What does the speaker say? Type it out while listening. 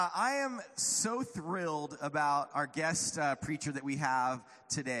I am so thrilled about our guest preacher that we have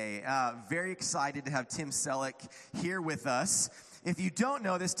today. Very excited to have Tim Selleck here with us. If you don't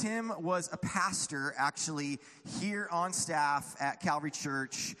know this, Tim was a pastor actually here on staff at Calvary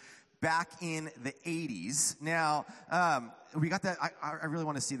Church back in the 80s. Now, we got that. I really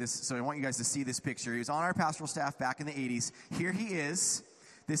want to see this, so I want you guys to see this picture. He was on our pastoral staff back in the 80s. Here he is.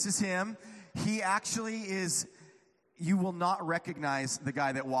 This is him. He actually is... You will not recognize the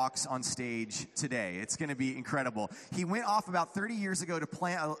guy that walks on stage today. It's going to be incredible. He went off about 30 years ago to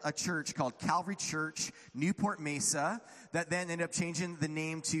plant a church called Calvary Church, Newport Mesa, that then ended up changing the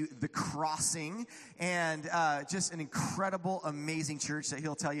name to The Crossing, and just an incredible, amazing church that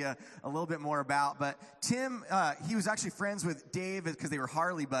he'll tell you a little bit more about. But Tim, he was actually friends with Dave because they were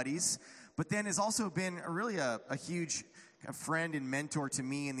Harley buddies, but then has also been really a huge friend and mentor to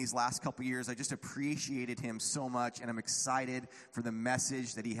me in these last couple years. I just appreciated him so much, and I'm excited for the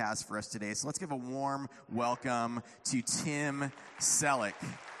message that he has for us today. So let's give a warm welcome to Tim Selleck.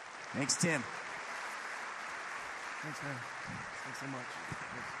 Thanks, Tim. Thanks, man. Thanks so much.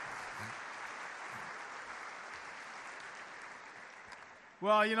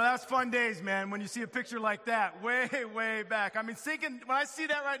 Well, you know, that's fun days, man, when you see a picture like that, way, way back. I mean, thinking, when I see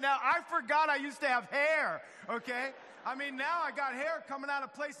that right now, I forgot I used to have hair, okay? I mean, now I got hair coming out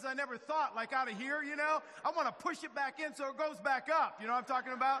of places I never thought, like out of here, you know? I want to push it back in so it goes back up, you know what I'm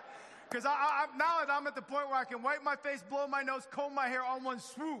talking about? Because now that I'm at the point where I can wipe my face, blow my nose, comb my hair on one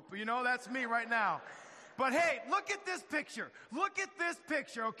swoop, you know? That's me right now. But hey, look at this picture. Look at this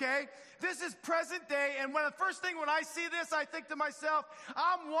picture, okay? This is present day, and the first thing when I see this, I think to myself,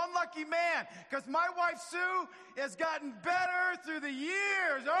 I'm one lucky man, because my wife, Sue, has gotten better through the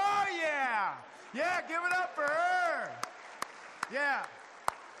years. Oh, yeah. Yeah, give it up for her. Yeah.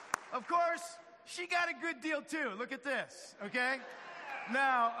 Of course, she got a good deal, too. Look at this, okay?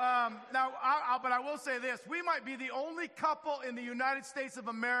 Now, but I will say this. We might be the only couple in the United States of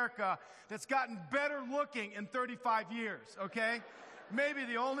America that's gotten better looking in 35 years, okay? Maybe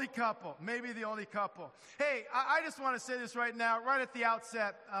the only couple. Maybe the only couple. Hey, I just want to say this right now, right at the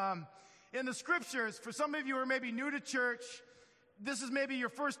outset. In the scriptures, for some of you who are maybe new to church, this is maybe your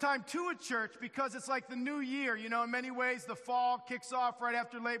first time to a church because it's like the new year. You know, in many ways, the fall kicks off right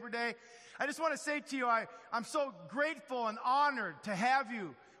after Labor Day. I just want to say to you, I'm so grateful and honored to have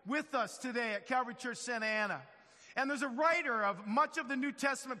you with us today at Calvary Church Santa Ana. And there's a writer of much of the New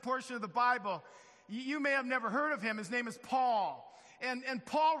Testament portion of the Bible. You may have never heard of him. His name is Paul. And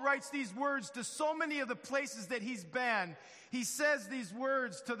Paul writes these words to so many of the places that he's been. He says these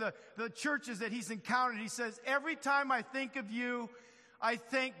words to the churches that he's encountered. He says, every time I think of you, I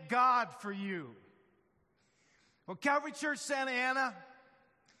thank God for you. Well, Calvary Church Santa Ana,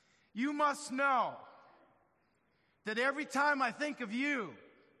 you must know that every time I think of you,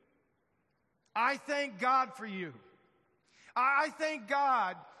 I thank God for you. I thank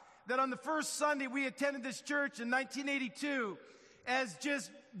God that on the first Sunday we attended this church in 1982 as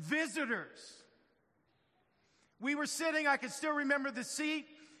just visitors. We were sitting, I can still remember the seat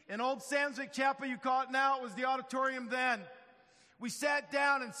in Old Sandswick Chapel, you call it now. It was the auditorium then. We sat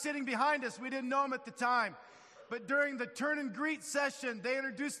down, and sitting behind us, we didn't know him at the time, but during the turn and greet session, they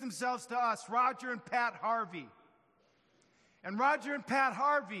introduced themselves to us, Roger and Pat Harvey. And Roger and Pat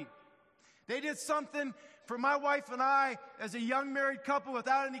Harvey, they did something for my wife and I as a young married couple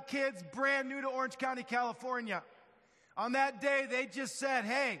without any kids, brand new to Orange County, California. On that day, they just said,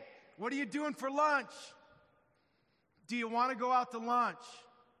 hey, what are you doing for lunch? Do you want to go out to lunch?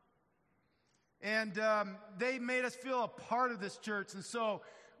 And they made us feel a part of this church. And so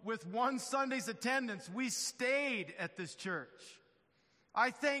with one Sunday's attendance, we stayed at this church.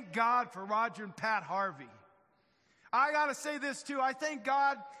 I thank God for Roger and Pat Harvey. I got to say this too. I thank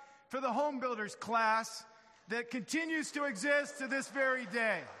God for the home builders class that continues to exist to this very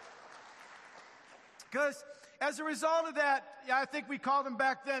day. Because as a result of that, I think we called them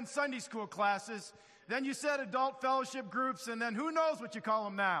back then Sunday school classes. Then you said adult fellowship groups, and then who knows what you call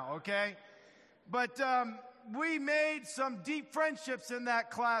them now, okay? But we made some deep friendships in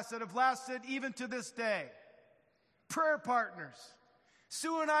that class that have lasted even to this day. Prayer partners.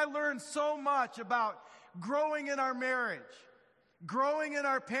 Sue and I learned so much about growing in our marriage, growing in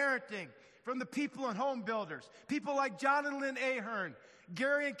our parenting from the people in Home Builders. People like John and Lynn Ahern,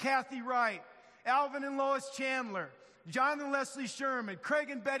 Gary and Kathy Wright, Alvin and Lois Chandler, John and Leslie Sherman, Craig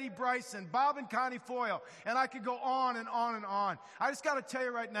and Betty Bryson, Bob and Connie Foyle, and I could go on and on and on. I just got to tell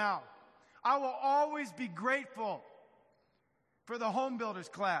you right now, I will always be grateful for the home builders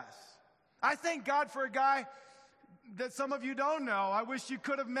class. I thank God for a guy that some of you don't know. I wish you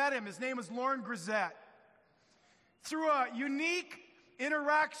could have met him. His name is Lauren Grisette. Through a unique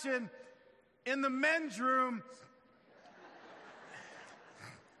interaction in the men's room,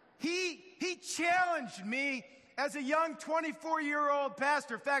 he challenged me as a young 24-year-old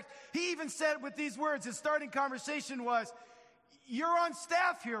pastor. In fact, he even said with these words, his starting conversation was, "You're on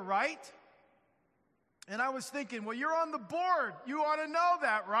staff here, right?" And I was thinking, well, you're on the board. You ought to know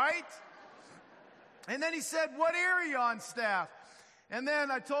that, right? And then he said, "What area on staff?" And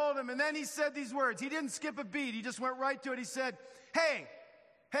then I told him, and then he said these words. He didn't skip a beat. He just went right to it. He said, hey,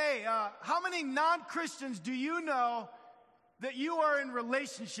 how many non-Christians do you know that you are in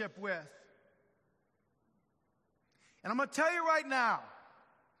relationship with? And I'm going to tell you right now,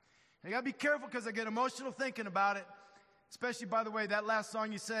 I got to be careful because I get emotional thinking about it, especially, by the way, that last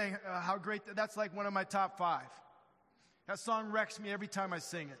song you sang, how great, that's like one of my top 5. That song wrecks me every time I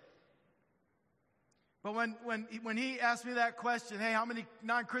sing it. But when he asked me that question, hey, how many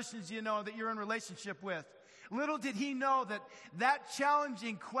non-Christians do you know that you're in relationship with? Little did he know that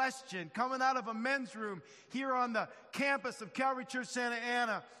challenging question coming out of a men's room here on the campus of Calvary Church Santa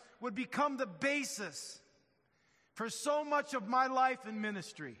Ana would become the basis for so much of my life and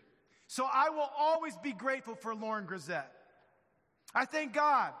ministry. So I will always be grateful for Lauren Grisette. I thank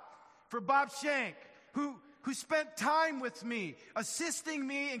God for Bob Shank, who spent time with me, assisting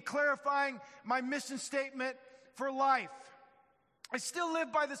me in clarifying my mission statement for life. I still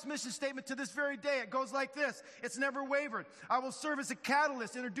live by this mission statement to this very day. It goes like this. It's never wavered. I will serve as a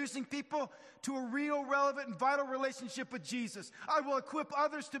catalyst, introducing people to a real, relevant, and vital relationship with Jesus. I will equip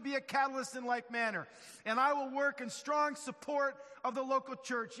others to be a catalyst in like manner. And I will work in strong support of the local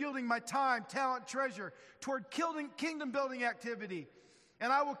church, yielding my time, talent, treasure toward kingdom-building activity.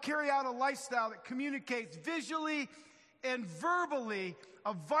 And I will carry out a lifestyle that communicates visually and verbally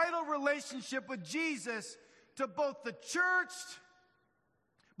a vital relationship with Jesus to both the churched,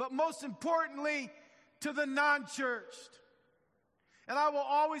 but most importantly, to the non-churched. And I will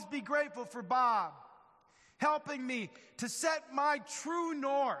always be grateful for Bob helping me to set my true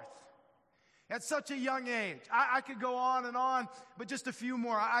north at such a young age. I could go on, but just a few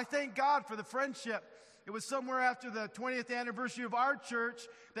more. I thank God for the friendship. It was somewhere after the 20th anniversary of our church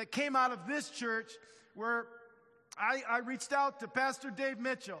that came out of this church where I reached out to Pastor Dave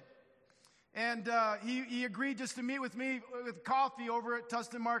Mitchell. And he agreed just to meet with me with coffee over at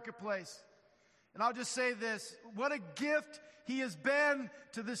Tustin Marketplace. And I'll just say this. What a gift he has been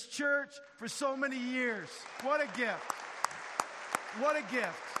to this church for so many years. What a gift. What a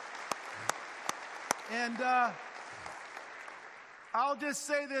gift. And I'll just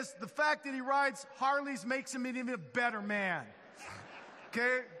say this. The fact that he rides Harleys makes him an even better man.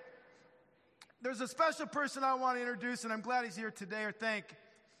 Okay? There's a special person I want to introduce, and I'm glad he's here today, or thank.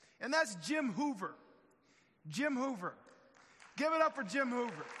 And that's Jim Hoover. Jim Hoover. Give it up for Jim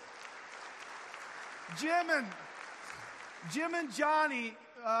Hoover. Jim and Johnny,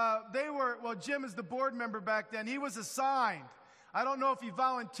 Jim is the board member back then. He was assigned. I don't know if he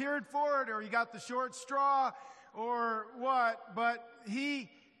volunteered for it or he got the short straw or what, but he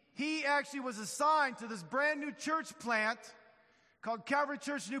actually was assigned to this brand new church plant called Calvary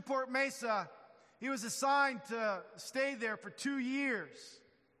Church Newport Mesa. He was assigned to stay there for 2 years.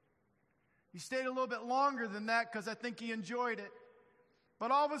 He stayed a little bit longer than that because I think he enjoyed it.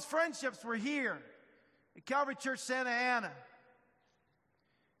 But all of his friendships were here at Calvary Church Santa Ana.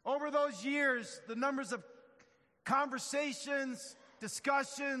 Over those years, the numbers of conversations,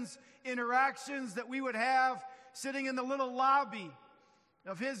 discussions, interactions that we would have sitting in the little lobby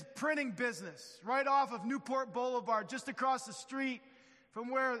of his printing business right off of Newport Boulevard, just across the street from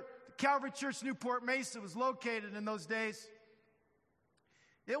where the Calvary Church Newport Mesa was located in those days.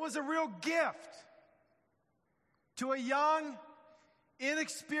 It was a real gift to a young,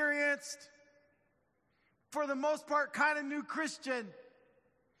 inexperienced, for the most part, kind of new Christian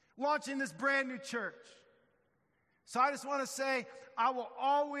launching this brand new church. So I just want to say, I will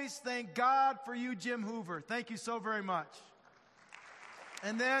always thank God for you, Jim Hoover. Thank you so very much.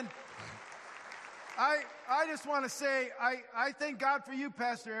 And then I just want to say, I thank God for you,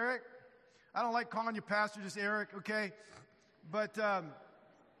 Pastor Eric. I don't like calling you Pastor, just Eric, okay? But,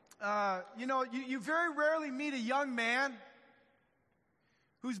 you very rarely meet a young man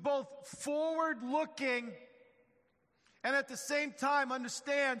who's both forward-looking and at the same time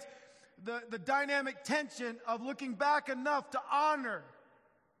understands the dynamic tension of looking back enough to honor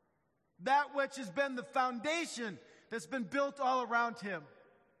that which has been the foundation that's been built all around him.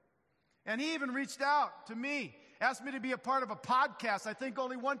 And he even reached out to me, asked me to be a part of a podcast. I think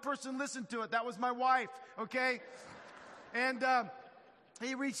only one person listened to it. That was my wife, okay? And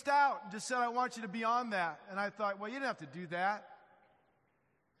he reached out and just said, I want you to be on that. And I thought, well, you didn't have to do that.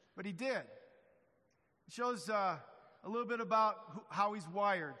 But he did. It shows a little bit about how he's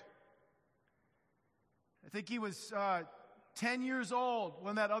wired. I think he was 10 years old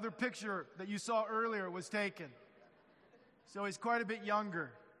when that other picture that you saw earlier was taken. So he's quite a bit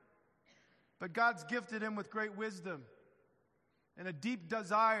younger. But God's gifted him with great wisdom and a deep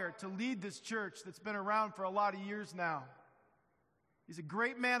desire to lead this church that's been around for a lot of years now. He's a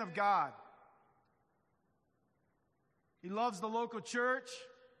great man of God. He loves the local church.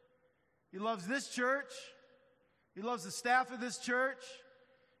 He loves this church. He loves the staff of this church.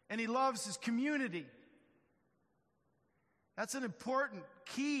 And he loves his community. That's an important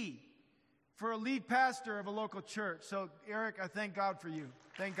key for a lead pastor of a local church. So, Eric, I thank God for you.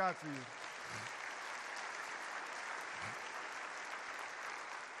 Thank God for you.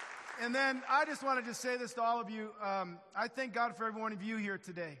 And then I just wanted to say this to all of you. I thank God for every one of you here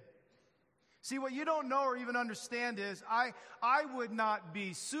today. See, what you don't know or even understand is I would not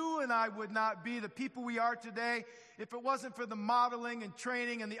be, Sue and I would not be the people we are today if it wasn't for the modeling and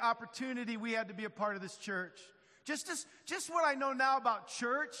training and the opportunity we had to be a part of this church. Just what I know now about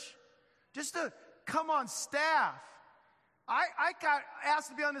church, just to come on staff. I got asked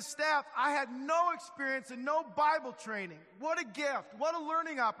to be on the staff. I had no experience and no Bible training. What a gift. What a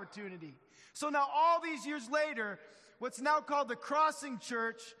learning opportunity. So now all these years later, what's now called the Crossing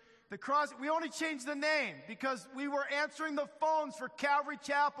Church, we only changed the name because we were answering the phones for Calvary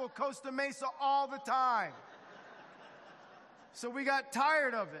Chapel, Costa Mesa all the time. So we got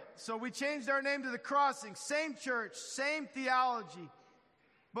tired of it. So we changed our name to the Crossing. Same church, same theology.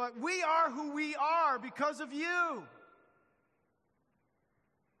 But we are who we are because of you.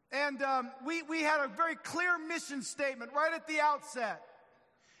 And we had a very clear mission statement right at the outset.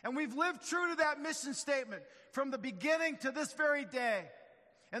 And we've lived true to that mission statement from the beginning to this very day.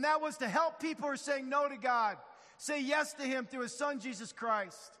 And that was to help people who are saying no to God say yes to Him through His Son, Jesus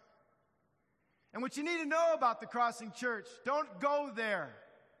Christ. And what you need to know about the Crossing Church, don't go there.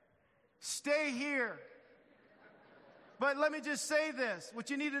 Stay here. But let me just say this. What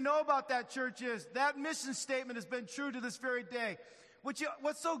you need to know about that church is that mission statement has been true to this very day. What's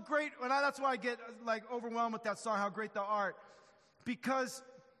so great, and that's why I get like overwhelmed with that song, How Great Thou Art, because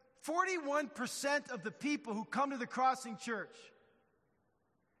 41% of the people who come to the Crossing Church,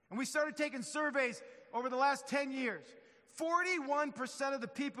 and we started taking surveys over the last 10 years, 41% of the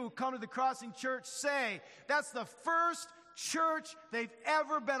people who come to the Crossing Church say that's the first church they've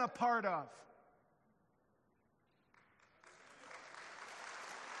ever been a part of.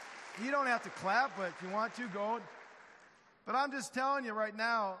 You don't have to clap, but if you want to, go. But I'm just telling you right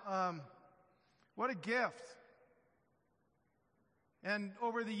now, what a gift. And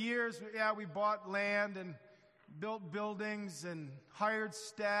over the years, we bought land and built buildings and hired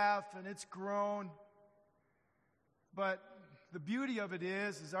staff, and it's grown. But the beauty of it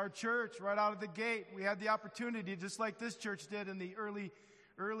is our church, right out of the gate, we had the opportunity, just like this church did in the early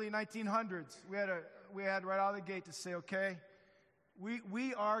 1900s. We had right out of the gate to say, okay,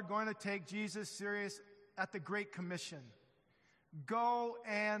 we are going to take Jesus serious at the Great Commission. Go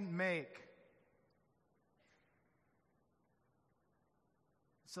and make.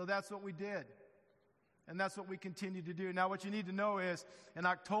 So that's what we did. And that's what we continue to do. Now, what you need to know is, in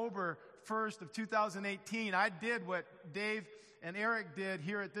October 1st of 2018, I did what Dave and Eric did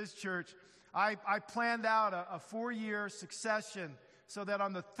here at this church. I planned out a 4-year succession so that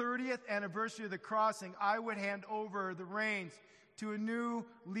on the 30th anniversary of the Crossing, I would hand over the reins to a new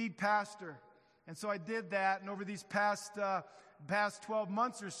lead pastor. And so I did that, and over these past 12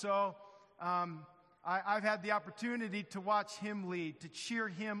 months or so, I've had the opportunity to watch him lead, to cheer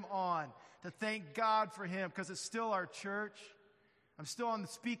him on, to thank God for him, because it's still our church. I'm still on the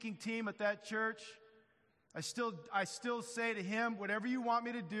speaking team at that church. I still say to him, whatever you want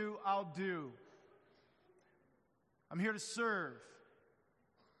me to do, I'll do. I'm here to serve.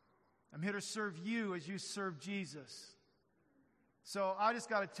 I'm here to serve you as you serve Jesus. So I just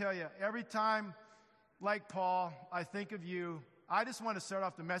got to tell you, every time, like Paul, I think of you, I just want to start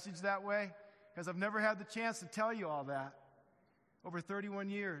off the message that way, because I've never had the chance to tell you all that over 31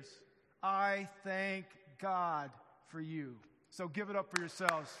 years. I thank God for you. So give it up for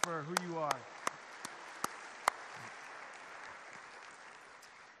yourselves for who you are.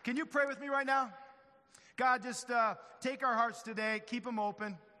 Can you pray with me right now? God, just take our hearts today, keep them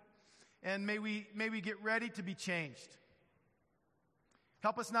open, and may we get ready to be changed.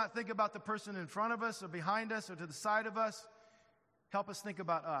 Help us not think about the person in front of us or behind us or to the side of us. Help us think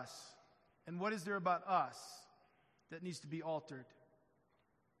about us. And what is there about us that needs to be altered?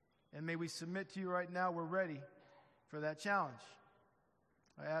 And may we submit to you right now. We're ready for that challenge.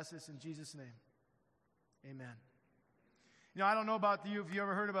 I ask this in Jesus' name. Amen. You know, I don't know about you if you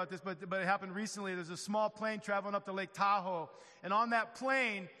ever heard about this, but it happened recently. There's a small plane traveling up to Lake Tahoe, and on that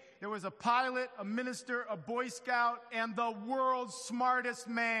plane, there was a pilot, a minister, a Boy Scout, and the world's smartest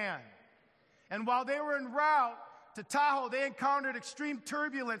man. And while they were en route to Tahoe, they encountered extreme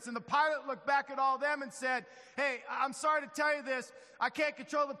turbulence, and the pilot looked back at all of them and said, "Hey, I'm sorry to tell you this. I can't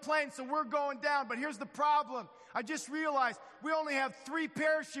control the plane, so we're going down, but here's the problem. I just realized we only have 3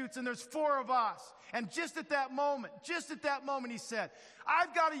 parachutes, and there's 4 of us." And just at that moment, he said,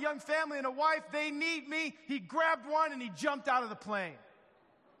 "I've got a young family and a wife. They need me." He grabbed one, and he jumped out of the plane.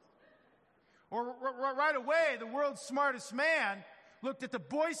 Or right away, the world's smartest man looked at the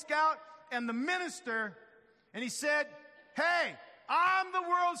Boy Scout and the minister, and he said, "Hey, I'm the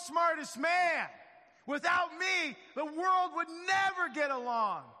world's smartest man. Without me, the world would never get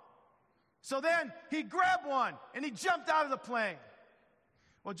along." So then he grabbed one, and he jumped out of the plane.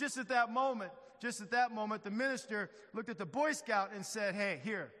 Well, just at that moment, the minister looked at the Boy Scout and said, "Hey,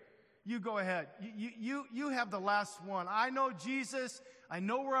 here, you go ahead. You have the last one. I know Jesus. I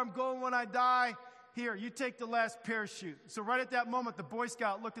know where I'm going when I die. Here, you take the last parachute." So right at that moment, the Boy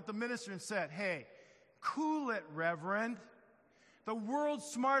Scout looked at the minister and said, "Hey, cool it, Reverend. The world's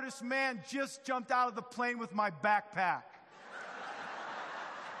smartest man just jumped out of the plane with my backpack."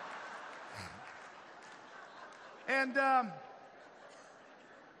 And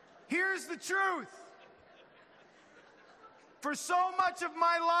here's the truth. For so much of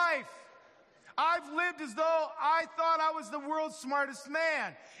my life, I've lived as though I thought I was the world's smartest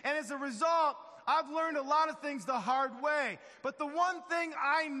man. And as a result, I've learned a lot of things the hard way. But the one thing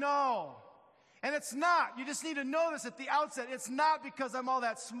I know, and it's not, you just need to know this at the outset, it's not because I'm all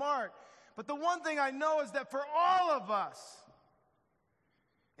that smart. But the one thing I know is that for all of us,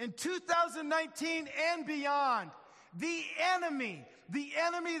 in 2019 and beyond, the enemy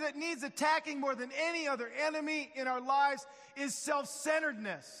that needs attacking more than any other enemy in our lives is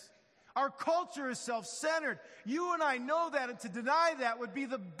self-centeredness. Our culture is self-centered. You and I know that, and to deny that would be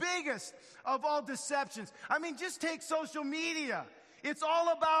the biggest of all deceptions. I mean, just take social media. It's all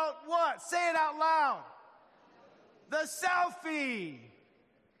about what? Say it out loud. The selfie.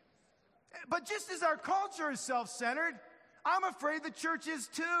 But just as our culture is self-centered, I'm afraid the church is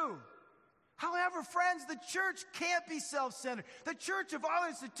too. However, friends, the church can't be self-centered. The church of all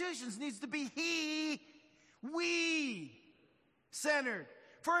institutions needs to be we-centered.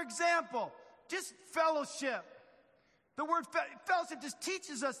 For example, just fellowship. The word fellowship just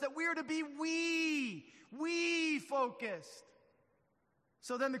teaches us that we are to be we-focused.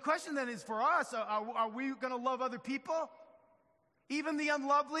 So then the question then is for us, are we going to love other people? Even the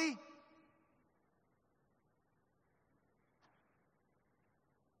unlovely?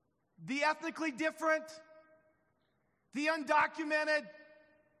 The ethnically different, the undocumented,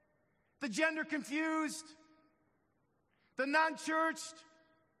 the gender confused, the non-churched.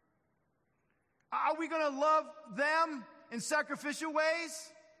 Are we going to love them in sacrificial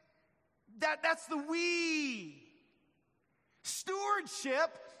ways? That's the we.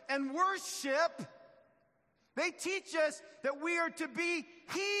 Stewardship and worship, they teach us that we are to be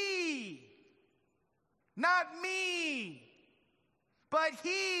he, not me, but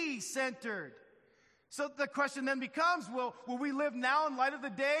he-centered. So the question then becomes, will we live now in light of the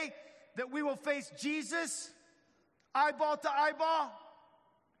day that we will face Jesus eyeball to eyeball?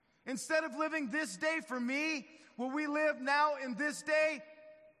 Instead of living this day for me, will we live now in this day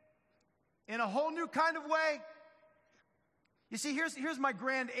in a whole new kind of way? You see, here's my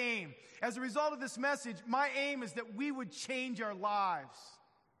grand aim. As a result of this message, my aim is that we would change our lives.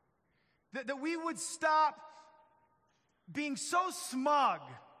 That we would stop being so smug,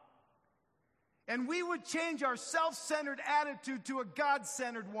 and we would change our self-centered attitude to a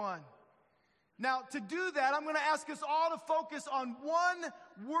God-centered one. Now, to do that, I'm going to ask us all to focus on one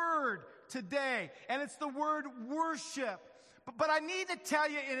word today, and it's the word worship. But I need to tell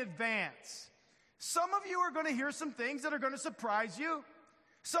you in advance, some of you are going to hear some things that are going to surprise you.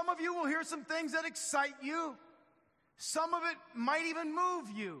 Some of you will hear some things that excite you. Some of it might even move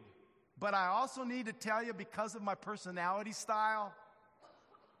you. But I also need to tell you, because of my personality style,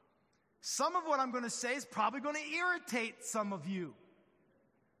 some of what I'm going to say is probably going to irritate some of you.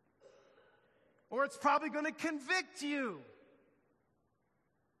 Or it's probably going to convict you.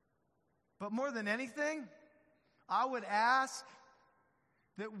 But more than anything, I would ask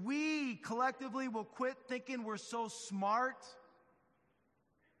that we collectively will quit thinking we're so smart,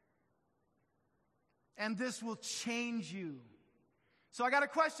 and this will change you. So I got a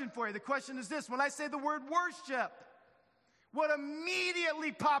question for you. The question is this: when I say the word worship, what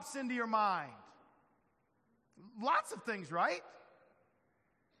immediately pops into your mind? Lots of things, right?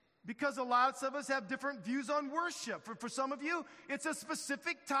 because a lot of us have different views on worship. For some of you, it's a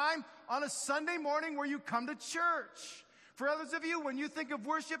specific time on a Sunday morning where you come to church. For others of you, when you think of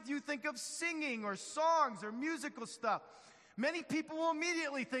worship, you think of singing or songs or musical stuff. Many people will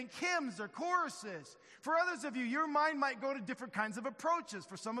immediately think hymns or choruses. For others of you, your mind might go to different kinds of approaches.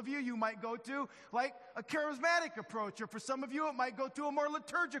 For some of you, you might go to like a charismatic approach, or for some of you, it might go to a more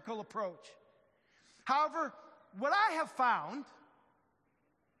liturgical approach. However, what I have found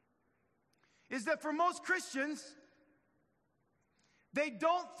is that for most Christians, they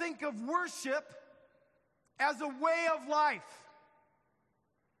don't think of worship as a way of life.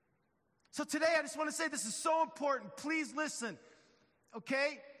 So today, I just want to say this is so important. Please listen,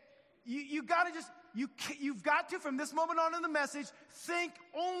 okay? You've got to, from this moment on in the message, think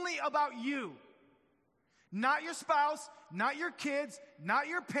only about you. Not your spouse, not your kids, not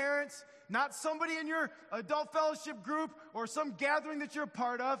your parents, not somebody in your adult fellowship group or some gathering that you're a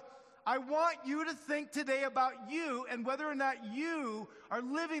part of. I want you to think today about you and whether or not you are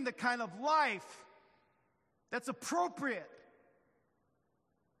living the kind of life that's appropriate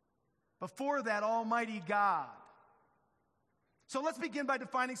before that Almighty God. So let's begin by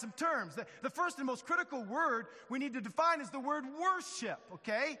defining some terms. The first and most critical word we need to define is the word worship,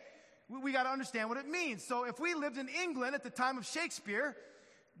 okay? We got to understand what it means. So if we lived in England at the time of Shakespeare,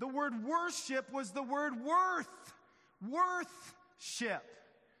 the word worship was the word worthship.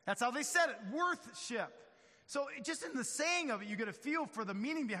 That's how they said it, worthship. So just in the saying of it, you get a feel for the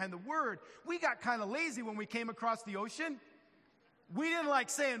meaning behind the word. We got kind of lazy when we came across the ocean. We didn't like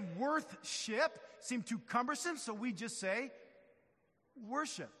saying worthship, seemed too cumbersome, so we just say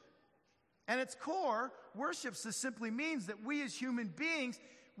worship. And its core, worship just simply means that we as human beings,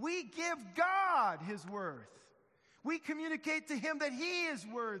 we give God his worth. We communicate to him that he is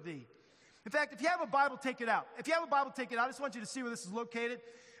worthy. In fact, if you have a Bible, take it out. If you have a Bible, take it out. I just want you to see where this is located.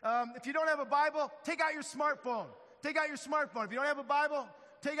 If you don't have a Bible, take out your smartphone. Take out your smartphone. If you don't have a Bible,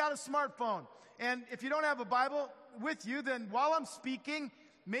 take out a smartphone. And if you don't have a Bible with you, then while I'm speaking,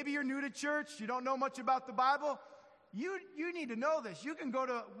 maybe you're new to church, you don't know much about the Bible, you need to know this. You can go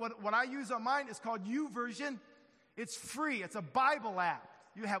to what I use on mine. It's called YouVersion. It's free. It's a Bible app.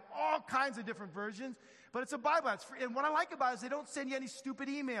 You have all kinds of different versions, but it's a Bible app. It's free. And what I like about it is they don't send you any stupid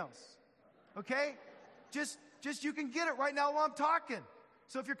emails. Okay? Just you can get it right now while I'm talking.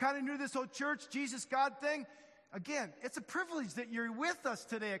 So if you're kind of new to this whole church, Jesus, God thing, again, it's a privilege that you're with us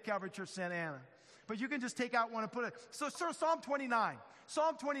today at Calvary Church Santa Ana. But you can just take out one and put it. So Psalm 29.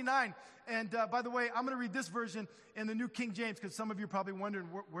 Psalm 29. And by the way, I'm going to read this version in the New King James because some of you are probably wondering,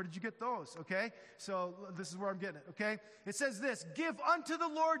 where did you get those? Okay? So this is where I'm getting it. Okay? It says this, give unto the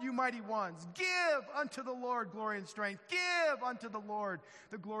Lord, you mighty ones. Give unto the Lord glory and strength. Give unto the Lord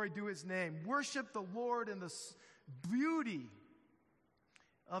the glory due his name. Worship the Lord in the beauty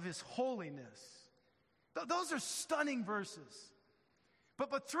of his holiness. Those are stunning verses.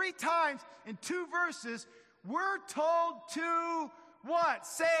 But 3 times in 2 verses, we're told to what?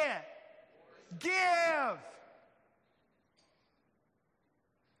 Say it. Give.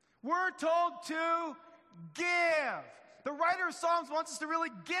 We're told to give. The writer of Psalms wants us to really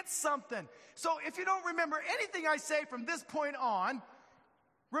get something. So if you don't remember anything I say from this point on,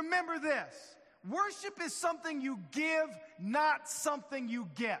 remember this. Worship is something you give, not something you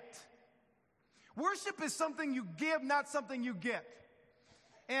get. Worship is something you give, not something you get.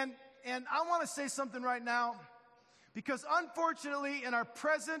 And I want to say something right now, because unfortunately in our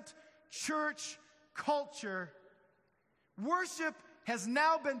present church culture, worship has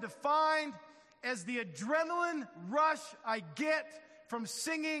now been defined as the adrenaline rush I get from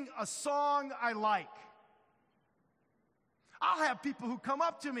singing a song I like. I'll have people who come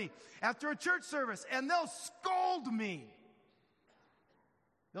up to me after a church service and they'll scold me.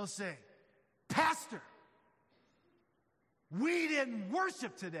 They'll say, Pastor, we didn't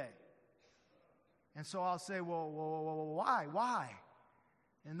worship today. And so I'll say, well, why? Why?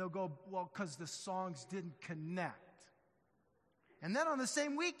 And they'll go, well, because the songs didn't connect. And then on the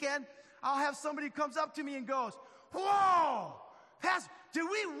same weekend, I'll have somebody who comes up to me and goes, whoa, Pastor, did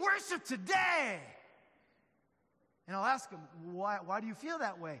we worship today? And I'll ask them, why do you feel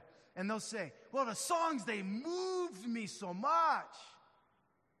that way? And they'll say, well, the songs, they moved me so much.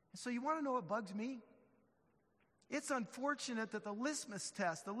 And so you want to know what bugs me? It's unfortunate that the litmus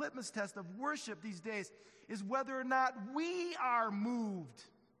test of worship these days is whether or not we are moved.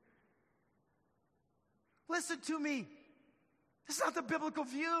 Listen to me. This is not the biblical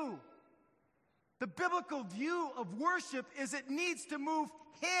view. The biblical view of worship is it needs to move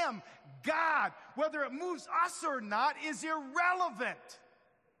him, God. Whether it moves us or not is irrelevant.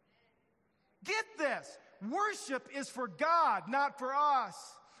 Get this. Worship is for God, not for us.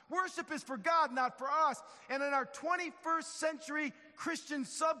 Worship is for God, not for us. And in our 21st century Christian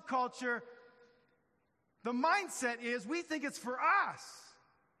subculture, the mindset is we think it's for us.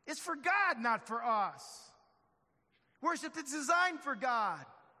 It's for God, not for us. Worship is designed for God.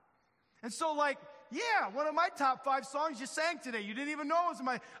 And so, one of my top 5 songs you sang today, you didn't even know it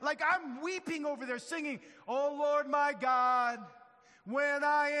was I'm weeping over there singing, "Oh Lord my God, when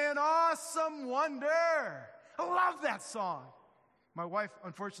I in awesome wonder." I love that song. My wife,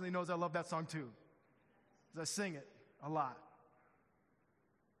 unfortunately, knows I love that song too, because I sing it a lot.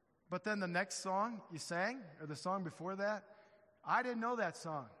 But then the next song you sang, or the song before that, I didn't know that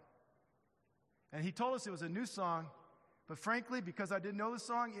song. And he told us it was a new song, but frankly, because I didn't know the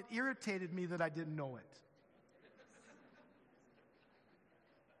song, it irritated me that I didn't know it.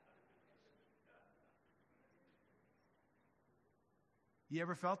 You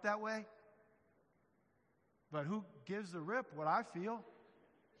ever felt that way? But who gives a rip what I feel?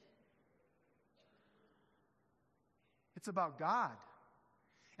 It's about God.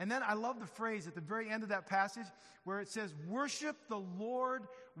 And then I love the phrase at the very end of that passage where it says, worship the Lord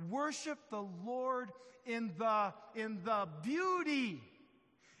in the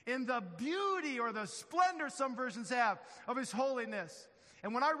beauty or the splendor, some versions have, of His holiness.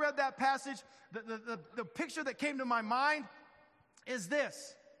 And when I read that passage, the picture that came to my mind is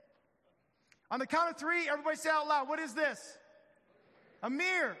this. On the count of 3, everybody say out loud, what is this? A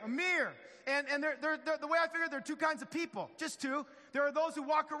mirror. And they're, the way I figure, there are 2 kinds of people, just 2. There are those who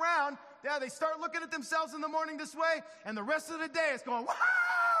walk around, they start looking at themselves in the morning this way, and the rest of the day it's going,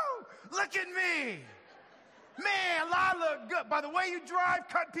 wow, look at me. Man, I look good. By the way you drive,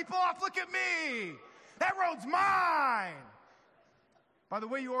 cutting people off, look at me. That road's mine. By the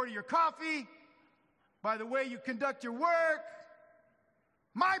way you order your coffee, by the way you conduct your work,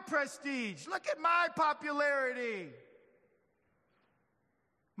 my prestige, look at my popularity,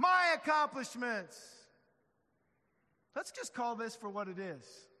 my accomplishments. Let's just call this for what it is,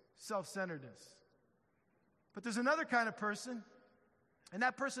 self-centeredness. But there's another kind of person, and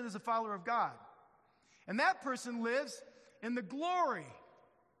that person is a follower of God. And that person lives in the glory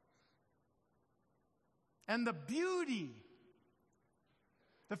and the beauty.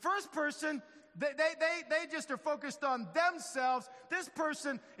 The first person, they just are focused on themselves. This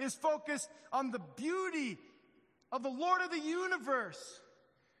person is focused on the beauty of the Lord of the universe.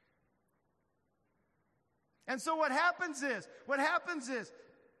 And so what happens is,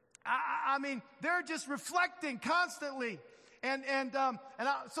 they're just reflecting constantly.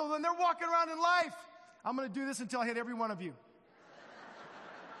 So when they're walking around in life, I'm going to do this until I hit every one of you.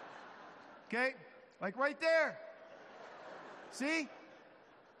 Okay? Like right there. See?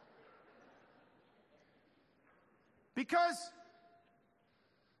 Because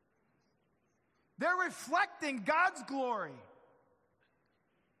they're reflecting God's glory.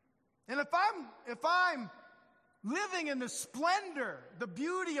 And if I'm living in the splendor, the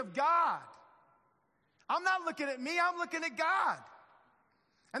beauty of God, I'm not looking at me, I'm looking at God.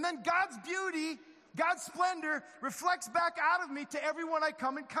 And then God's beauty, God's splendor reflects back out of me to everyone I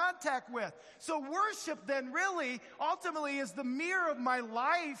come in contact with. So worship then really, ultimately, is the mirror of my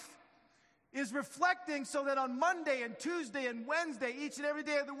life, is reflecting so that on Monday and Tuesday and Wednesday, each and every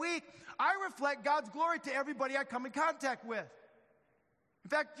day of the week, I reflect God's glory to everybody I come in contact with. In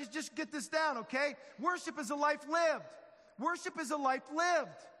fact, just get this down, okay? Worship is a life lived. Worship is a life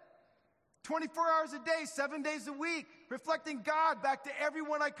lived. 24 hours a day, 7 days a week, reflecting God back to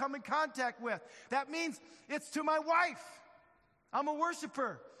everyone I come in contact with. That means it's to my wife. I'm a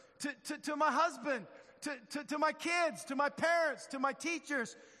worshiper. To my husband, to my kids, to my parents, to my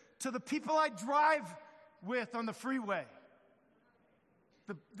teachers, to the people I drive with on the freeway.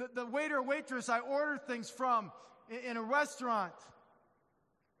 The waiter or waitress I order things from in a restaurant.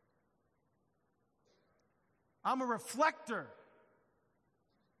 I'm a reflector.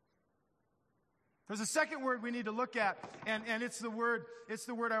 There's a second word we need to look at, and it's the word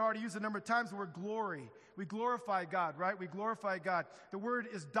I already used a number of times, the word glory. We glorify God, right? We glorify God. The word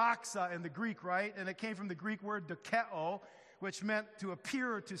is doxa in the Greek, right? And it came from the Greek word dokeo, which meant to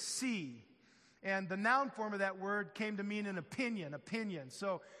appear or to see. And the noun form of that word came to mean an opinion.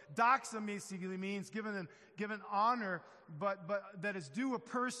 So doxa basically means given honor, but that is due a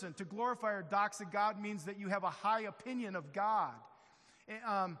person. To glorify or doxa God means that you have a high opinion of God.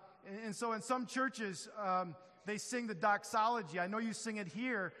 And so in some churches, they sing the doxology. I know you sing it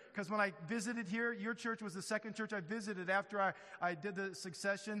here because when I visited here, your church was the second church I visited after I did the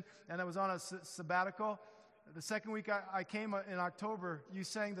succession and I was on a sabbatical. The second week I came in October, you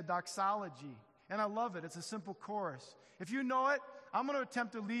sang the doxology. And I love it. It's a simple chorus. If you know it, I'm going to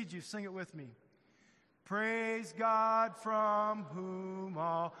attempt to lead you. Sing it with me. Praise God from whom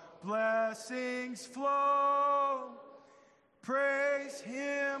all blessings flow. Praise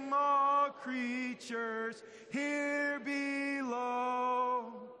him, all creatures here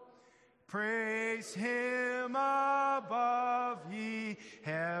below. Praise him above, ye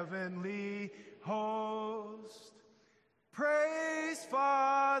heavenly host. Praise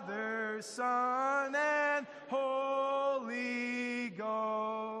Father, Son, and Holy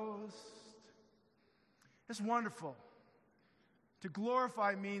Ghost. It's wonderful. To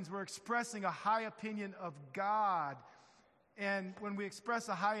glorify means we're expressing a high opinion of God. And when we express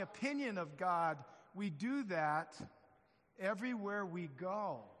a high opinion of God, we do that everywhere we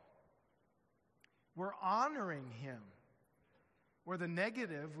go. We're honoring him. Or the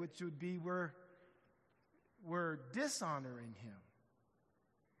negative, which would be we're dishonoring him.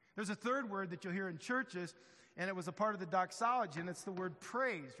 There's a third word that you'll hear in churches, and it was a part of the doxology, and it's the word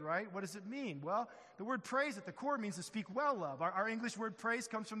praise, right? What does it mean? Well, the word praise at the core means to speak well of. Our English word praise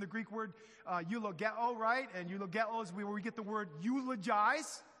comes from the Greek word eulogeo, right? And eulogeo is where we get the word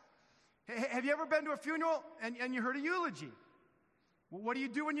eulogize. Have you ever been to a funeral and you heard a eulogy? Well, what do you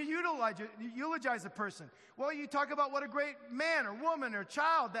do when you eulogize a person? Well, you talk about what a great man or woman or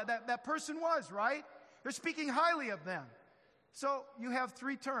child that person was, right? They're speaking highly of them. So you have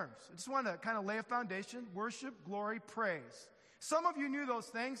three terms. I just want to kind of lay a foundation: worship, glory, praise. Some of you knew those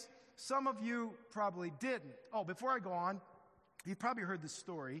things. Some of you probably didn't. Oh, before I go on, you've probably heard this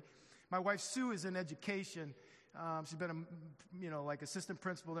story. My wife Sue is in education. She's been like assistant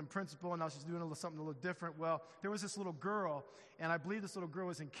principal, then principal, and now she's doing something a little different. Well, there was this little girl, and I believe this little girl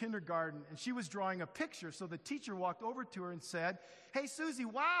was in kindergarten, and she was drawing a picture. So the teacher walked over to her and said, "Hey, Susie,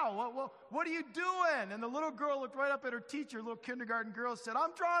 wow, what are you doing?" And the little girl looked right up at her teacher, little kindergarten girl, said,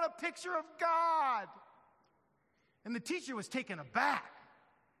 "I'm drawing a picture of God." And the teacher was taken aback.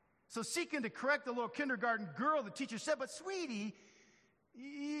 So seeking to correct the little kindergarten girl, the teacher said, "But sweetie,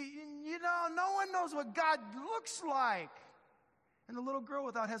 you know, no one knows what God looks like." And the little girl,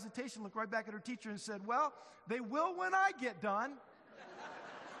 without hesitation, looked right back at her teacher and said, "Well, they will when I get done."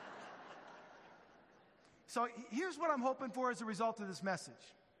 So here's what I'm hoping for as a result of this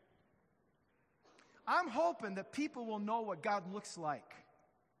message. I'm hoping that people will know what God looks like.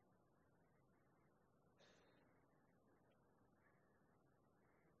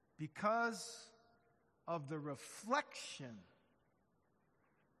 Because of the reflection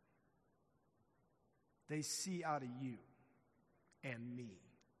they see out of you and me.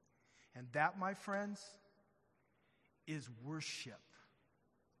 And that, my friends, is worship.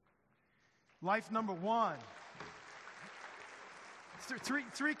 Life number one.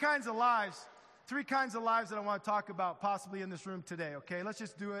 Three kinds of lives. Three kinds of lives that I want to talk about possibly in this room today, okay? Let's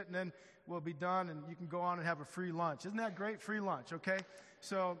just do it, and then we'll be done, and you can go on and have a free lunch. Isn't that great? Free lunch, okay?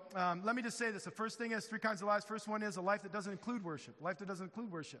 So let me just say this. The first thing is three kinds of lives. First one is a life that doesn't include worship. A life that doesn't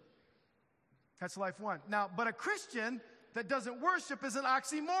include worship. That's life one. Now, but a Christian that doesn't worship is an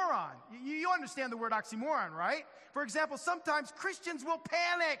oxymoron. You understand the word oxymoron, right? For example, sometimes Christians will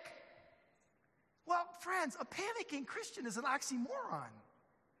panic. Well, friends, a panicking Christian is an oxymoron.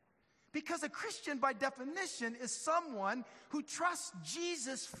 Because a Christian, by definition, is someone who trusts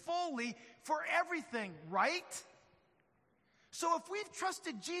Jesus fully for everything, right? So if we've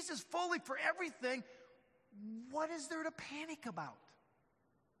trusted Jesus fully for everything, what is there to panic about?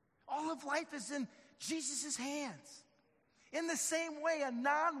 All of life is in Jesus' hands. In the same way, a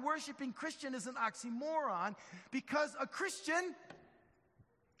non-worshiping Christian is an oxymoron because a Christian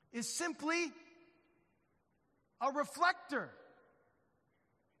is simply a reflector.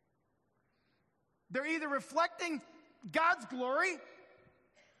 They're either reflecting God's glory,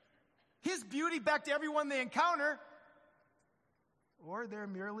 His beauty back to everyone they encounter, or they're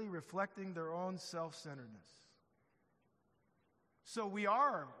merely reflecting their own self-centeredness. So we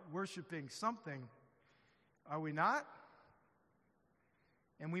are worshiping something, are we not?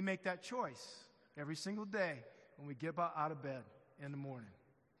 And we make that choice every single day when we get out of bed in the morning.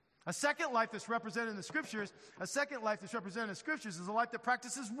 A second life that's represented in the Scriptures, is a life that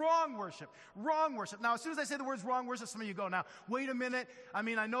practices wrong worship. Wrong worship. Now, as soon as I say the words wrong worship, some of you go, now, wait a minute. I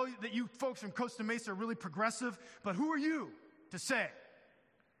mean, I know that you folks from Costa Mesa are really progressive, but who are you to say,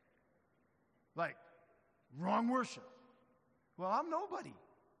 like, wrong worship? Well, I'm nobody.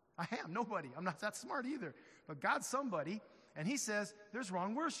 I am nobody. I'm not that smart either. But God's somebody, and He says there's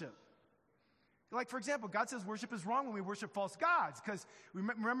wrong worship. Like, for example, God says worship is wrong when we worship false gods. Because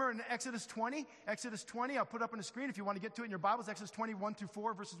remember in Exodus 20, I'll put up on the screen if you want to get to it in your Bibles, Exodus 20,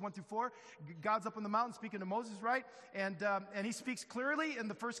 1-4, verses 1-4. God's up on the mountain speaking to Moses, right? And He speaks clearly in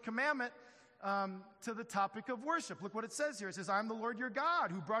the first commandment to the topic of worship. Look what it says here. It says, I'm the Lord your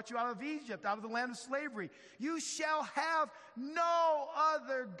God who brought you out of Egypt, out of the land of slavery. You shall have no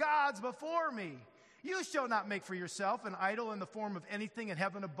other gods before me. You shall not make for yourself an idol in the form of anything in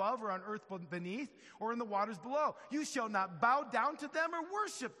heaven above or on earth beneath or in the waters below. You shall not bow down to them or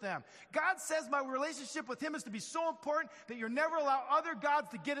worship them. God says my relationship with him is to be so important that you'll never allow other gods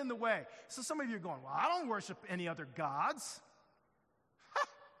to get in the way. So some of you are going, well, I don't worship any other gods.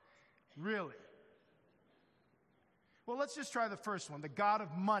 Really? Well, let's just try the first one, the god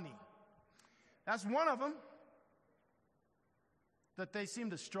of money. That's one of them that they seem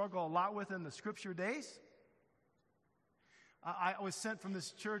to struggle a lot with in the scripture days. I was sent from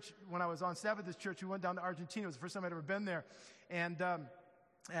this church when I was on staff at this church. We went down to Argentina. It was the first time I'd ever been there. And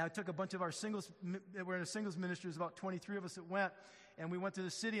I took a bunch of our singles. We're in a singles ministry. There's about 23 of us that went. And we went to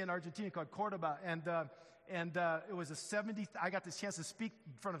the city in Argentina called Cordoba. And it was I got the chance to speak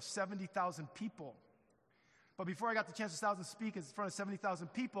in front of 70,000 people. But before I got the chance to speak in front of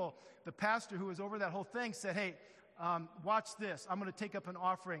 70,000 people, the pastor who was over that whole thing said, hey, watch this. I'm going to take up an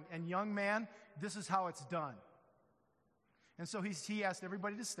offering. And young man, this is how it's done. And so he asked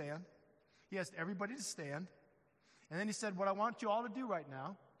everybody to stand. He asked everybody to stand. And then he said, what I want you all to do right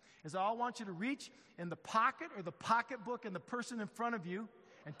now is I want you to reach in the pocket or the pocketbook in the person in front of you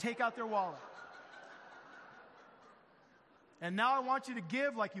and take out their wallet. And now I want you to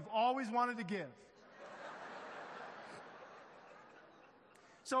give like you've always wanted to give.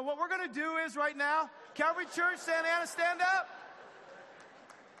 So what we're going to do is right now, Calvary Church, Santa Ana, stand up.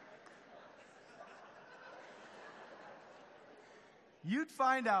 You'd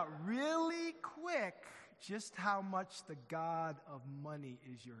find out really quick just how much the god of money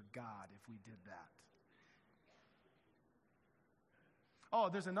is your God if we did that. Oh,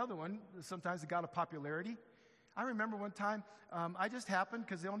 there's another one, sometimes the god of popularity. I remember one time, I just happened,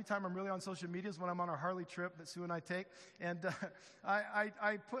 because the only time I'm really on social media is when I'm on our Harley trip that Sue and I take, and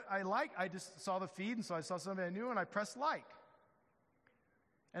I just saw the feed, and so I saw somebody I knew, and I pressed like.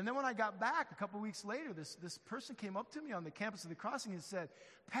 And then when I got back a couple weeks later, this person came up to me on the campus of the Crossing and said,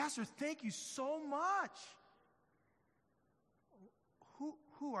 Pastor, thank you so much.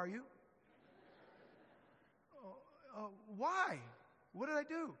 Who are you? Why? What did I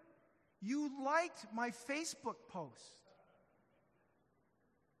do? You liked my Facebook post.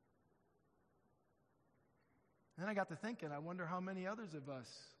 Then I got to thinking, I wonder how many others of us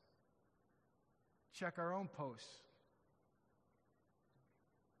check our own posts.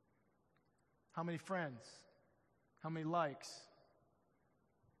 How many friends? How many likes?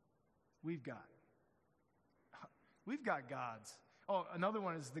 We've got. We've got gods. Oh, another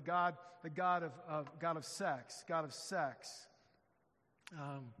one is the god of sex. God of sex.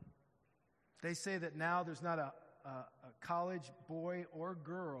 They say that now there's not a college boy or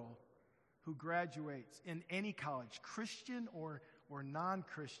girl who graduates in any college, Christian or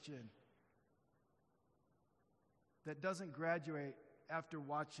non-Christian, that doesn't graduate after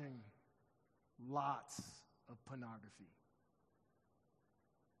watching lots of pornography.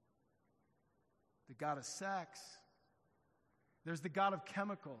 The god of sex. There's the god of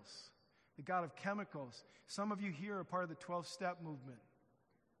chemicals. The god of chemicals. Some of you here are part of the 12-step movement.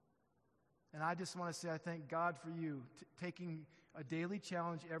 And I just want to say I thank God for you taking a daily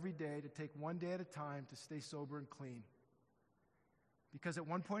challenge every day to take one day at a time to stay sober and clean. Because at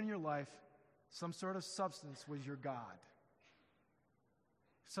one point in your life, some sort of substance was your God.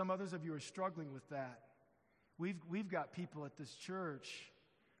 Some others of you are struggling with that. We've got people at this church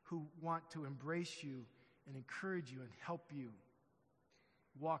who want to embrace you and encourage you and help you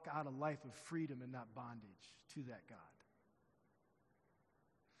walk out a life of freedom and not bondage to that God.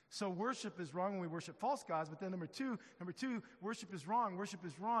 So worship is wrong when we worship false gods, but then number two, worship is wrong. Worship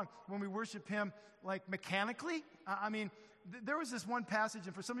is wrong when we worship him like mechanically. There was this one passage,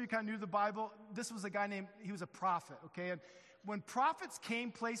 and for some of you kind of new to the Bible, this was a guy he was a prophet, okay? And when prophets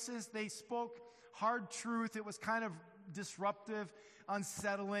came places, they spoke hard truth. It was kind of disruptive,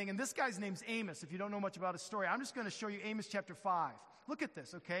 unsettling. And this guy's name's Amos, if you don't know much about his story. I'm just going to show you Amos chapter 5. Look at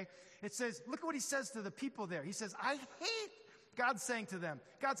this, okay? It says, look at what he says to the people there. He says, I hate, God's saying to them,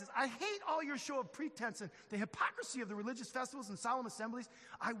 God says, I hate all your show of pretense and the hypocrisy of the religious festivals and solemn assemblies.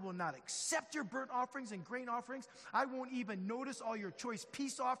 I will not accept your burnt offerings and grain offerings. I won't even notice all your choice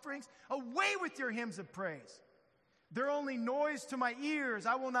peace offerings. Away with your hymns of praise. They're only noise to my ears.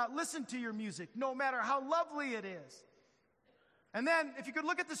 I will not listen to your music, no matter how lovely it is. And then, if you could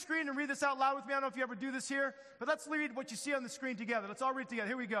look at the screen and read this out loud with me. I don't know if you ever do this here, but let's read what you see on the screen together. Let's all read it together.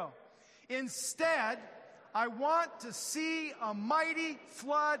 Here we go. Instead, I want to see a mighty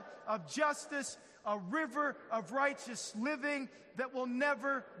flood of justice a river of righteous living that will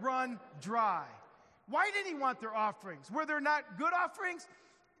never run dry. Why did he want their offerings? Were there not good offerings?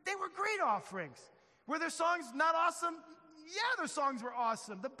 They were great offerings. Were their songs not awesome? Yeah, their songs were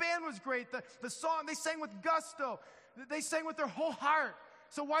awesome. The band was great. The song, they sang with gusto. They sang with their whole heart.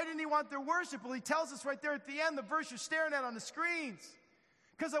 So why didn't he want their worship? Well, he tells us right there at the end, the verse you're staring at on the screens.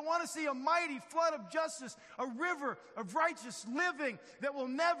 Because I want to see a mighty flood of justice, a river of righteous living that will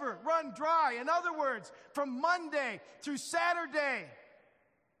never run dry. In other words, from Monday through Saturday,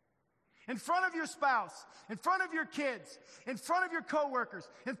 in front of your spouse, in front of your kids, in front of your coworkers,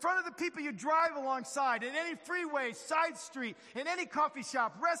 in front of the people you drive alongside, in any freeway, side street, in any coffee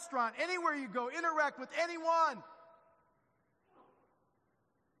shop, restaurant, anywhere you go, interact with anyone.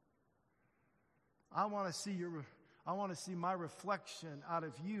 I want to see my reflection out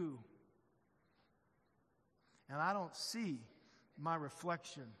of you. And I don't see my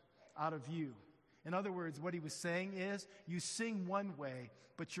reflection out of you. In other words, what he was saying is, you sing one way,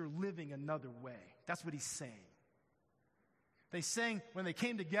 but you're living another way. That's what he's saying. They sang when they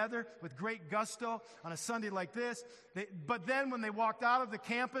came together with great gusto on a Sunday like this. But then when they walked out of the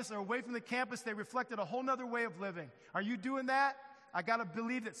campus or away from the campus, they reflected a whole other way of living. Are you doing that? I got to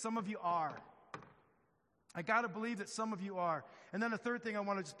believe that some of you are. I got to believe that some of you are. And then the third thing I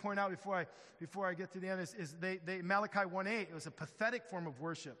want to just point out before I get to the end is Malachi 1:8, it was a pathetic form of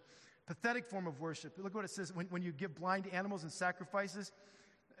worship. Pathetic form of worship. Look what it says, when you give blind animals and sacrifices.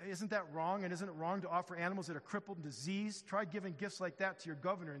 Isn't that wrong? And isn't it wrong to offer animals that are crippled and diseased? Try giving gifts like that to your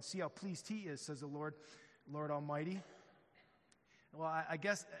governor and see how pleased he is, says the Lord Almighty. Well, I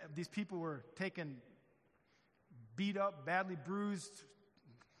guess these people were taking beat up, badly bruised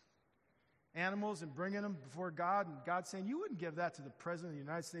animals and bringing them before God, and God saying, you wouldn't give that to the President of the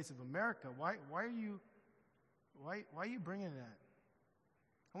United States of America. Why are you bringing that?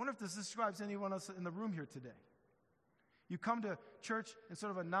 I wonder if this describes anyone else in the room here today. You come to church in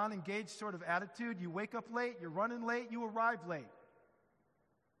sort of a non-engaged sort of attitude. You wake up late, you're running late, you arrive late.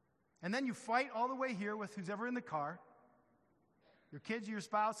 And then you fight all the way here with who's ever in the car, your kids or your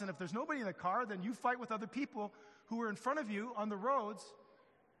spouse, and if there's nobody in the car, then you fight with other people who are in front of you on the roads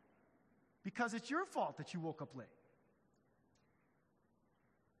because it's your fault that you woke up late.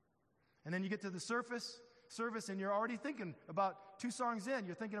 And then you get to the service, and you're already thinking about 2 songs in,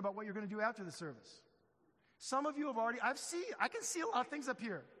 you're thinking about what you're going to do after the service. Some of you have already, I can see a lot of things up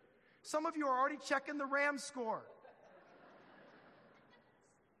here. Some of you are already checking the Rams score.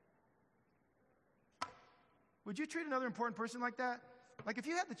 Would you treat another important person like that? Like if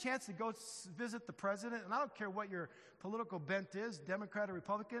you had the chance to go visit the president, and I don't care what your political bent is, Democrat or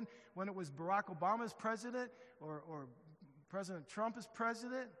Republican, when it was Barack Obama as president or President Trump as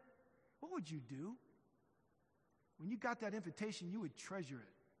president, what would you do? When you got that invitation, you would treasure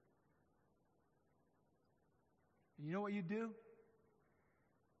it. And you know what you'd do?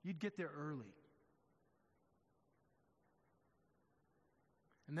 You'd get there early.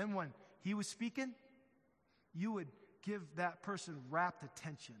 And then when he was speaking, you would give that person rapt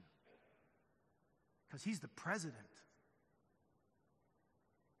attention. Because he's the president.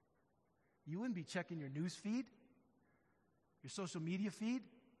 You wouldn't be checking your news feed, your social media feed.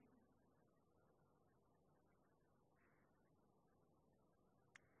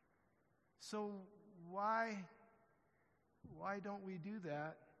 So why don't we do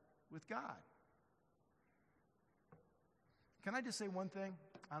that with God? Can I just say one thing?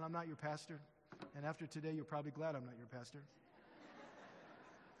 And I'm not your pastor. And after today, you're probably glad I'm not your pastor.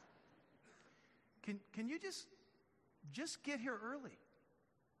 Can you just get here early?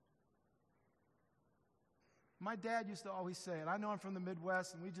 My dad used to always say, and I know I'm from the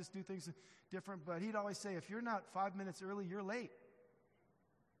Midwest and we just do things different, but he'd always say, if you're not 5 minutes early, you're late.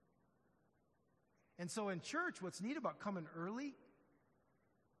 And so in church, what's neat about coming early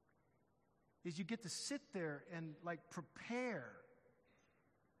is you get to sit there and prepare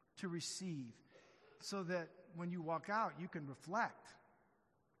to receive so that when you walk out, you can reflect.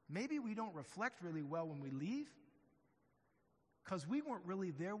 Maybe we don't reflect really well when we leave because we weren't really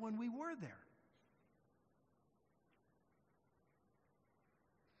there when we were there.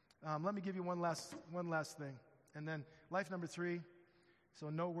 Let me give you one last thing. And then life number 3. So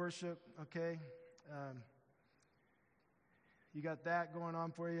no worship, okay? You got that going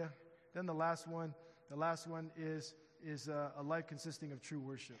on for you. Then the last one is a life consisting of true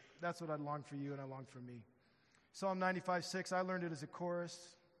worship. That's what I long for you and I long for me. Psalm 95:6, I learned it as a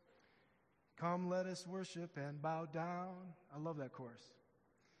chorus. Come, let us worship and bow down. I love that chorus.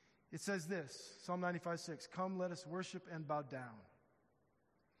 It says this, Psalm 95:6, come, let us worship and bow down.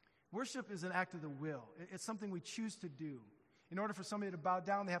 Worship is an act of the will. It's something we choose to do. In order for somebody to bow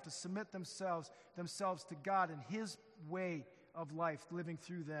down, they have to submit themselves to God and His way of life, living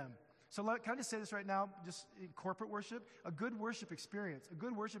through them. So can I just say this right now, just in corporate worship? A good worship experience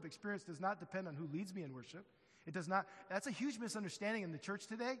does not depend on who leads me in worship. It does not. That's a huge misunderstanding in the church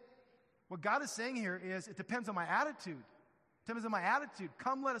today. What God is saying here is it depends on my attitude. It depends on my attitude.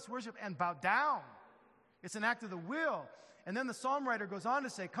 Come, let us worship and bow down. It's an act of the will. And then the psalm writer goes on to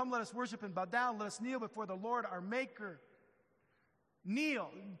say, come, let us worship and bow down. Let us kneel before the Lord, our Maker. Kneel.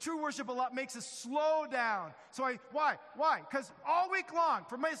 True worship a lot makes us slow down. So why? Because all week long,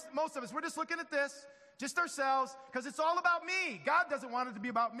 for most of us, we're just looking at this, just ourselves, because it's all about me. God doesn't want it to be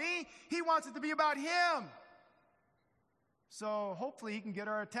about me. He wants it to be about Him. So hopefully He can get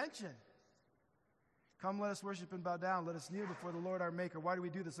our attention. Come, let us worship and bow down. Let us kneel before the Lord our Maker. Why do we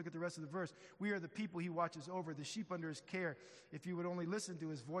do this? Look at the rest of the verse. We are the people He watches over, the sheep under His care. If you would only listen to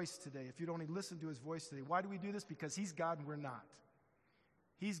His voice today. If you'd only listen to His voice today. Why do we do this? Because He's God and we're not.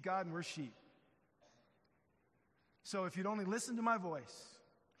 He's God and we're sheep. So if you'd only listen to my voice,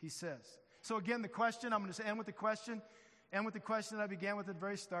 He says. So again, the question, I'm going to end with the question that I began with at the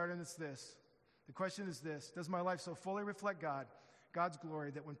very start, and it's this. The question is this: does my life so fully reflect God's glory,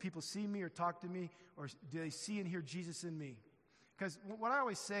 that when people see me or talk to me, or do they see and hear Jesus in me? Because what I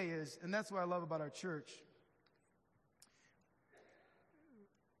always say is, and that's what I love about our church,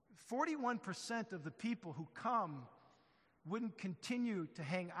 41% of the people who come wouldn't continue to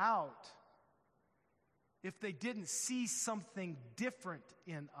hang out if they didn't see something different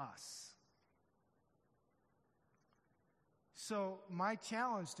in us. So my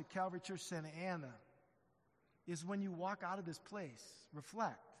challenge to Calvary Church Santa Ana is, when you walk out of this place,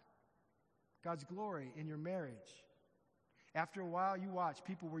 reflect God's glory in your marriage. After a while, you watch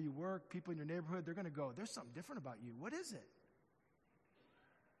people where you work, people in your neighborhood, they're going to go, there's something different about you. What is it?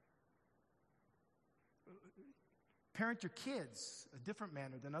 Parent your kids a different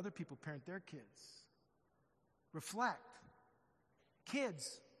manner than other people parent their kids. Reflect.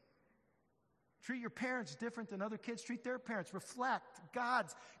 Kids, treat your parents different than other kids treat their parents. Reflect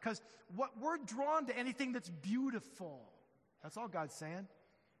God's, because what we're drawn to anything that's beautiful. That's all God's saying.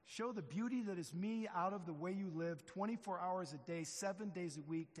 Show the beauty that is me out of the way you live 24 hours a day, 7 days a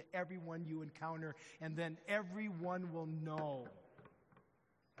week to everyone you encounter, and then everyone will know.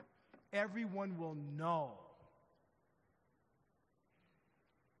 Everyone will know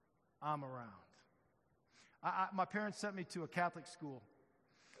I'm around. My parents sent me to a Catholic school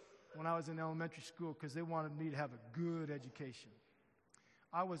when I was in elementary school because they wanted me to have a good education.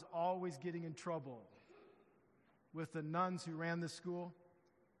 I was always getting in trouble with the nuns who ran this school.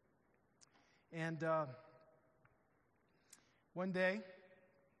 And one day,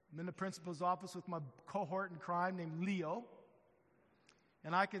 I'm in the principal's office with my cohort in crime named Leo.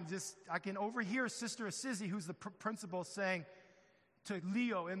 And I can overhear Sister Assisi, who's the principal, saying to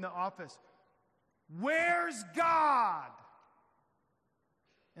Leo in the office, "Where's God?"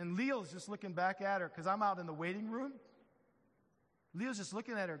 And Leo's just looking back at her because I'm out in the waiting room. Leo's just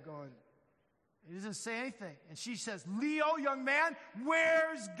looking at her going, he doesn't say anything. And she says, "Leo, young man,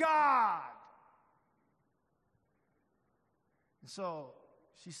 where's God?" And so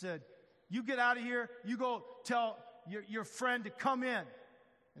she said, "You get out of here. You go tell your friend to come in."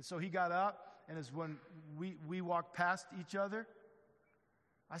 And so he got up, and as when we walked past each other,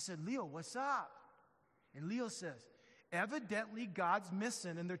 I said, "Leo, what's up?" And Leo says, "Evidently God's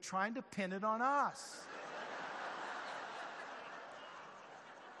missing, and they're trying to pin it on us."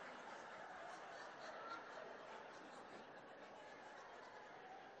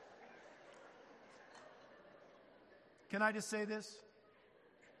 Can I just say this?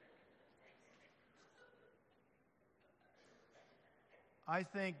 I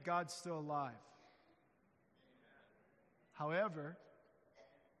think God's still alive. However,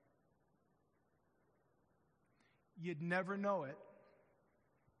 you'd never know it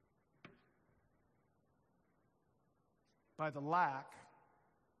by the lack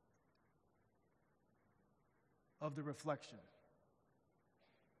of the reflection.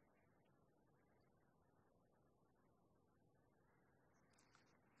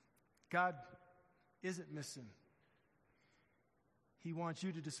 God isn't missing. He wants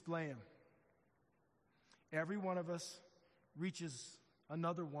you to display Him. Every one of us reaches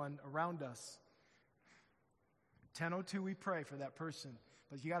another one around us. 10:02, we pray for that person.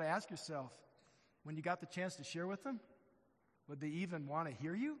 But you got to ask yourself, when you got the chance to share with them, would they even want to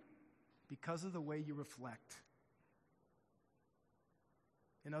hear you? Because of the way you reflect.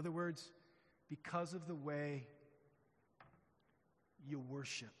 In other words, because of the way you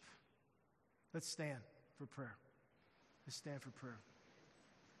worship. Let's stand for prayer. Let's stand for prayer.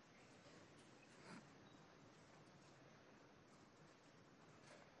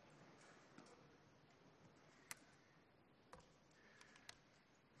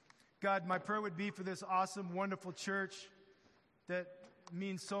 God, my prayer would be for this awesome, wonderful church that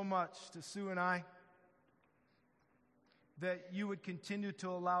means so much to Sue and I, that you would continue to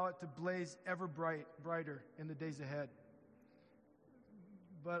allow it to blaze ever brighter in the days ahead.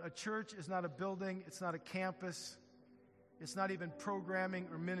 But a church is not a building, it's not a campus, it's not even programming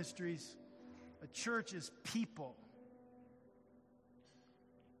or ministries. A church is people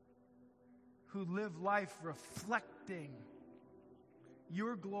who live life reflecting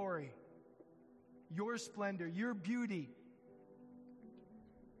your glory, your splendor, your beauty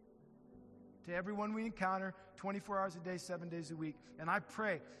to everyone we encounter 24 hours a day, 7 days a week. And I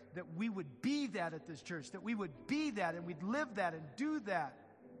pray that we would be that at this church, that we would be that and we'd live that and do that,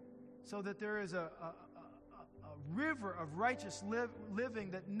 so that there is a river of righteous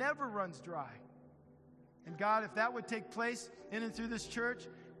living that never runs dry. And God, if that would take place in and through this church,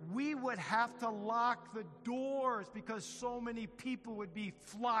 we would have to lock the doors because so many people would be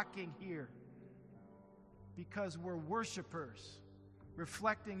flocking here because we're worshipers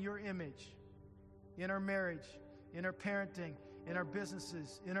reflecting your image in our marriage, in our parenting, in our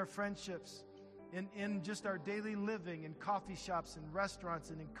businesses, in our friendships, in just our daily living, in coffee shops and restaurants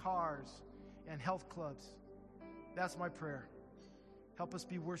and in cars and health clubs. That's my prayer. Help us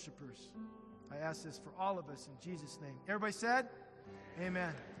be worshipers. I ask this for all of us in Jesus' name. Everybody said?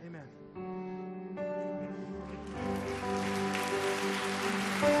 Amen. Amen.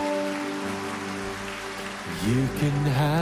 You can have